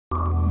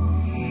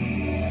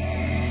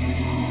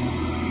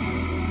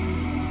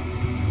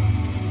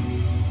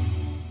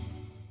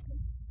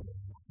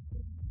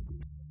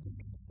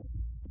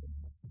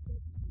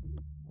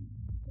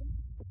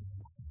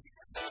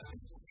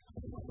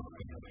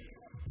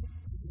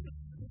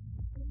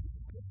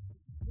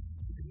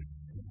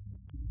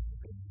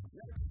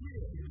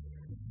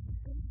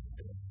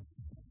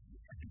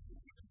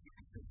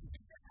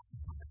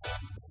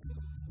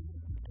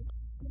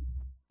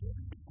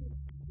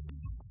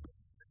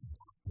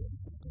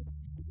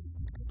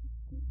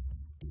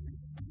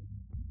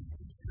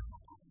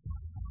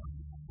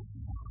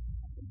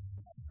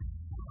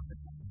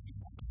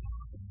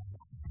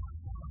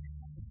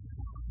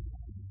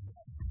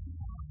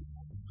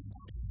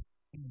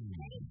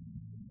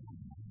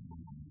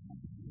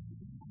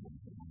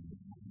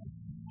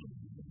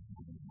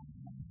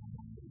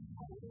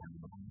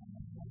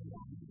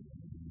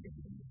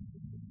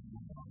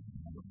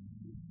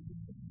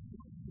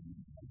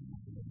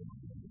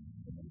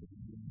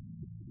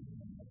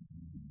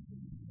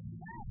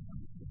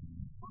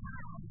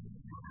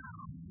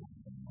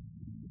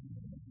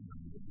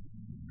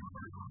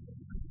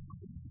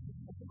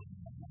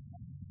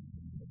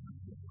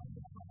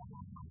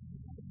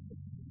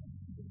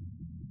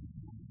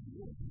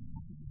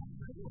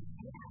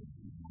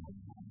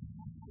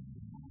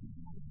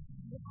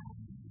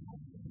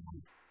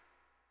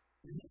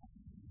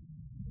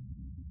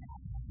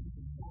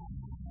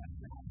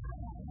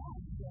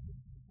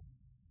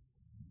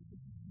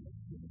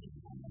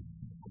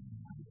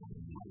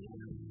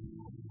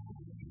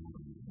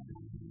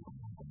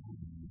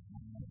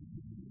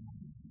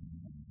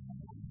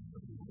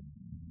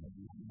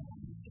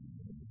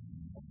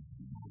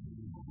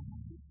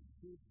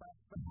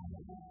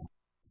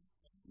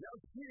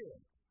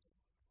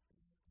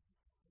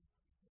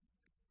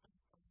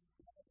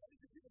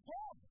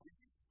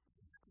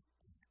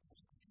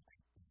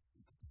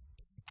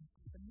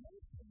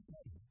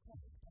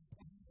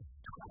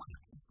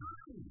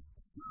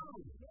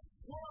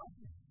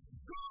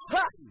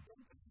Ha!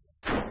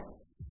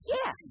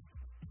 Yeah!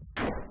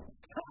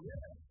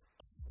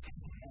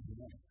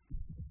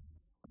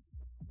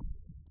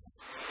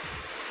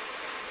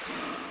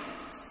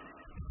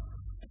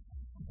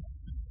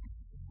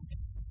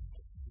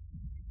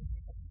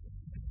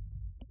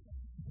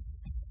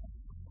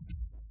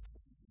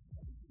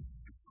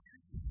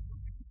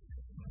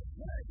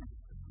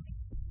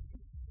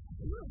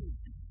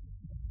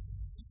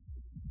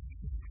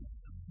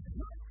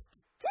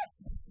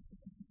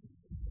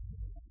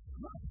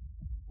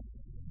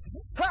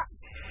 Ha!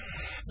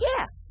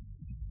 Yeah!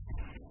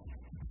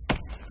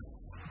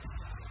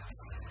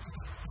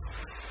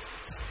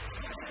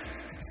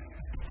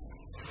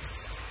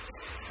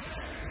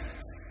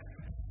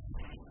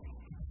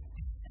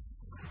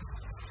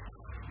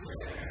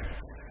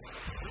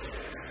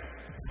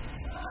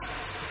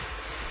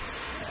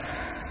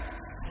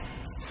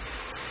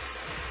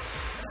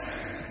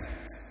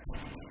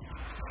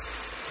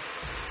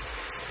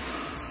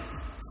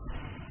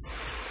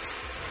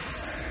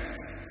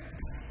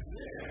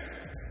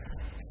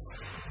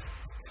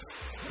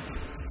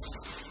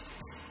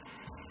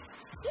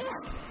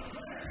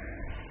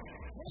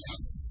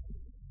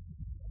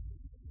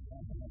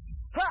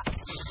 Ha!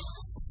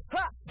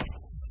 Ha!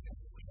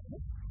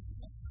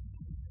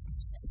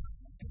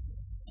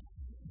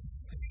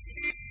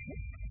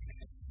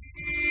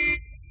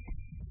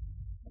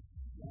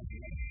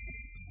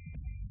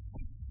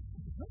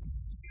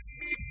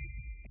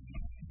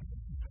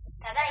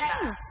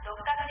 Tadaima, 六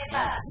角デパ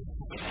ー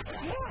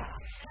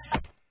ト。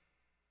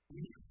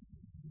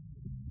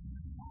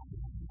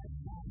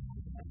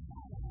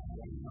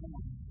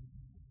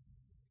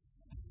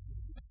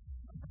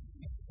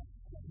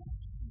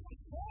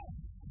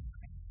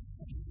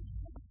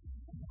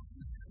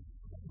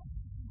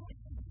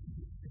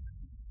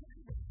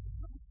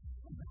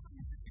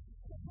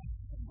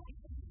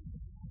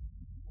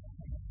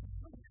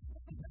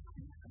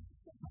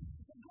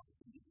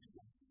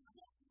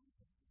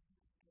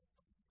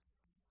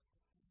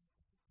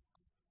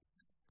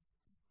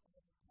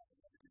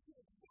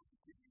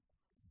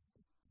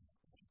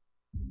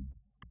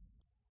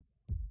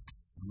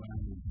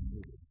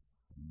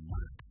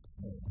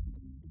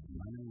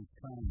My name is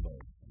Combo.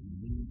 We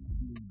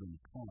need them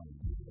coins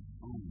with the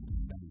only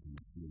banking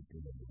fleet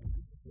in the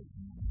United States.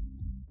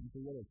 It's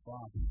a little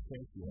far from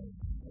Tokyo,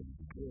 but it's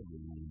a good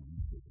one.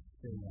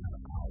 Stay out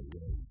of our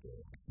way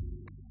there.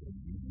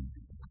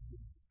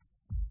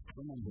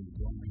 Someone's been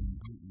going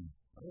and eating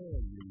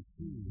every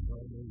series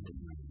all over the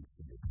United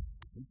States.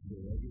 It's the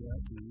regular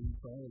afternoon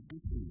call of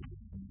duty.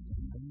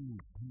 Same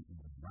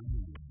people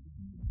around.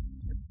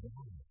 It's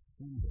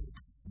Sunday.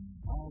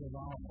 All of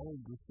our old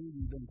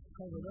graffiti been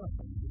covered up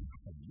in this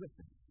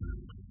horrific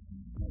sound.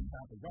 On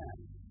top of that,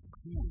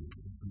 corn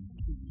from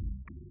Cuba,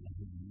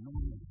 this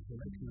enormous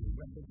collection of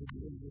records that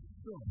have been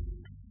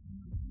destroyed.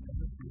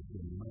 Ever since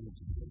the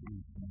emergence of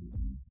these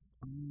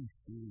Chinese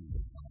schools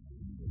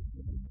in this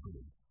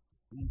country,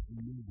 we've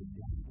removed the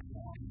black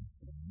lawns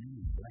and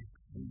many black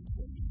streets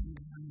that lead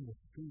down the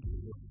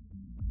streets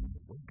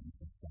waiting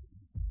for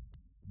something.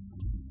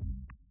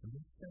 Is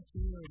this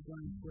statue or a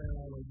gun square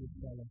all over the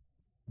color?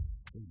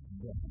 Is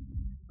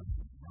definitely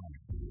something wrong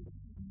with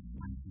it.